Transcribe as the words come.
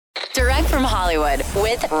from Hollywood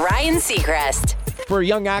with Ryan Seacrest. For a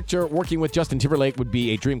young actor, working with Justin Timberlake would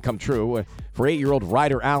be a dream come true. For 8-year-old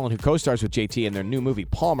Ryder Allen, who co-stars with JT in their new movie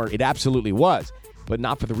Palmer, it absolutely was. But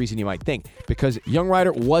not for the reason you might think, because young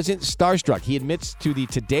Ryder wasn't starstruck. He admits to the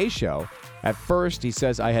Today Show, at first he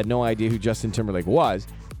says, I had no idea who Justin Timberlake was,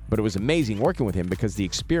 but it was amazing working with him because the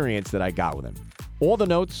experience that I got with him. All the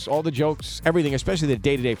notes, all the jokes, everything, especially the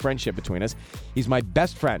day-to-day friendship between us. He's my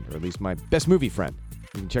best friend, or at least my best movie friend.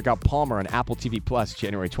 You can check out Palmer on Apple TV Plus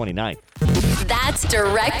January 29th. That's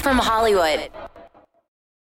direct from Hollywood.